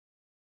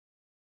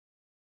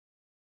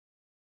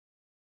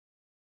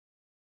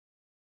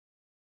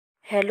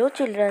Hello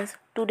children,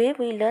 today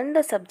we learn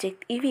the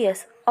subject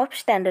EVS of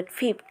Standard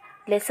 5th,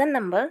 lesson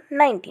number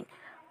 19,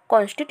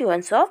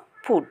 Constituents of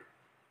Food.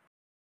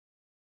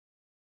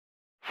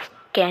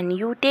 Can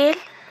you tell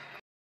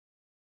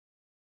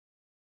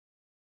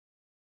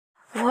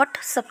what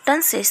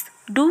substances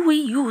do we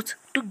use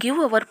to give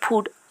our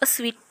food a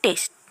sweet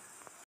taste?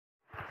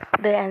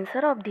 The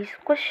answer of this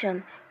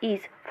question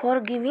is for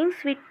giving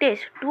sweet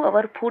taste to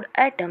our food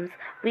items,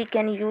 we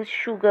can use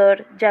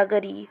sugar,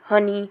 jaggery,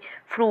 honey,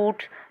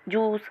 fruits,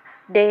 juice,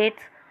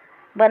 dates,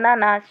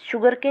 bananas,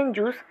 sugarcane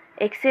juice,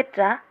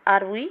 etc.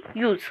 are we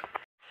use.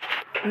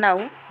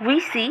 Now we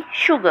see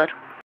sugar.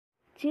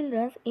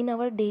 Children, in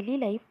our daily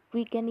life,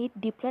 we can eat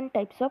different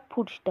types of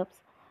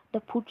foodstuffs.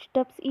 The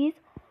foodstuffs is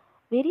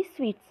very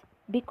sweet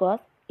because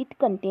it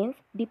contains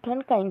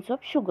different kinds of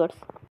sugars.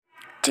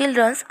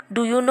 Children,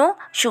 do you know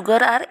sugar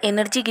are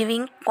energy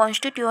giving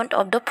constituent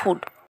of the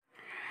food?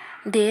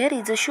 There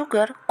is a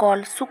sugar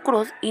called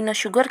sucrose in a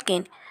sugar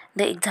cane.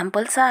 The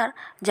examples are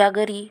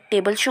jaggery,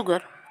 table sugar.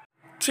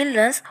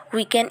 Children,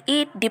 we can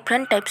eat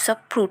different types of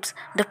fruits.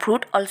 The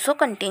fruit also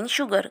contains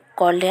sugar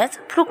called as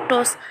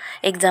fructose.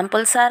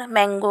 Examples are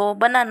mango,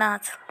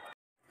 bananas.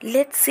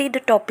 Let's see the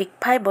topic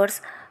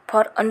fibers.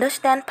 For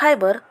understand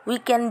fiber, we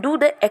can do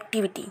the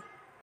activity.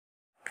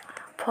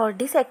 For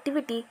this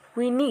activity,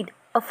 we need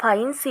a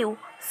fine sieve,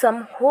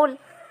 some whole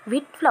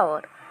wheat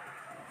flour.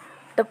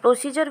 The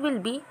procedure will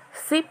be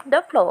sift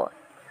the flour.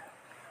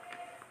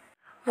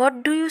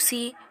 What do you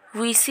see?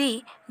 We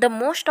see the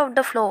most of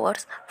the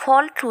flowers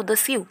fall through the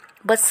sieve,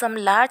 but some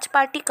large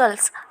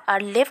particles are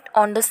left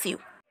on the sieve.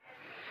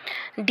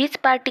 These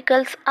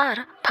particles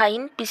are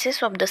fine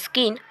pieces of the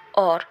skin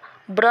or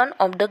bran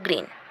of the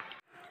grain.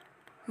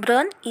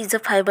 Bran is a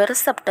fibrous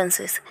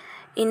substances.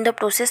 In the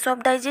process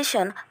of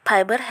digestion,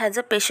 fiber has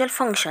a special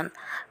function.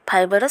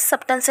 Fibrous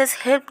substances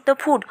help the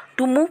food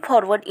to move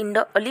forward in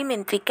the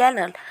alimentary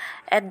canal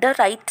at the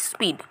right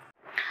speed.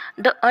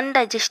 The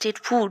undigested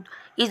food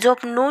is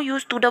of no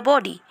use to the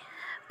body.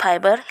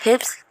 Fiber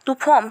helps to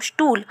form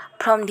stool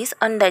from this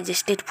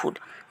undigested food.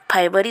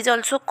 Fiber is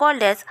also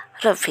called as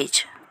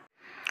roughage.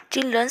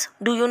 Children,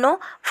 do you know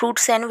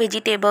fruits and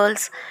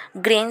vegetables,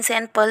 grains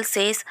and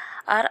pulses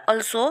are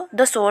also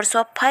the source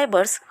of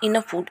fibers in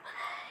a food.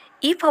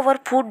 If our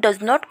food does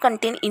not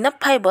contain enough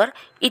fiber,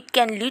 it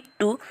can lead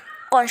to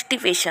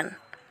constipation.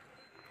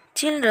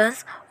 Children,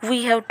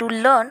 we have to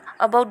learn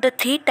about the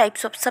three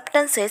types of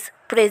substances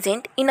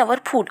present in our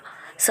food,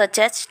 such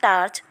as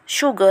starch,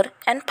 sugar,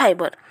 and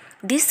fiber.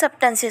 These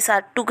substances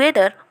are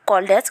together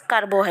called as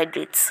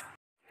carbohydrates.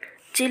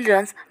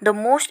 Children, the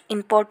most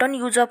important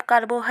use of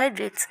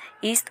carbohydrates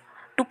is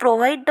to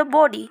provide the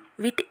body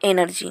with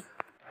energy.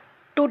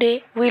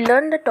 Today, we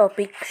learn the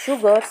topic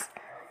sugars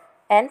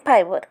and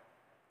fiber.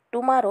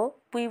 Tomorrow,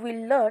 we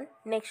will learn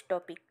next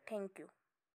topic. Thank you.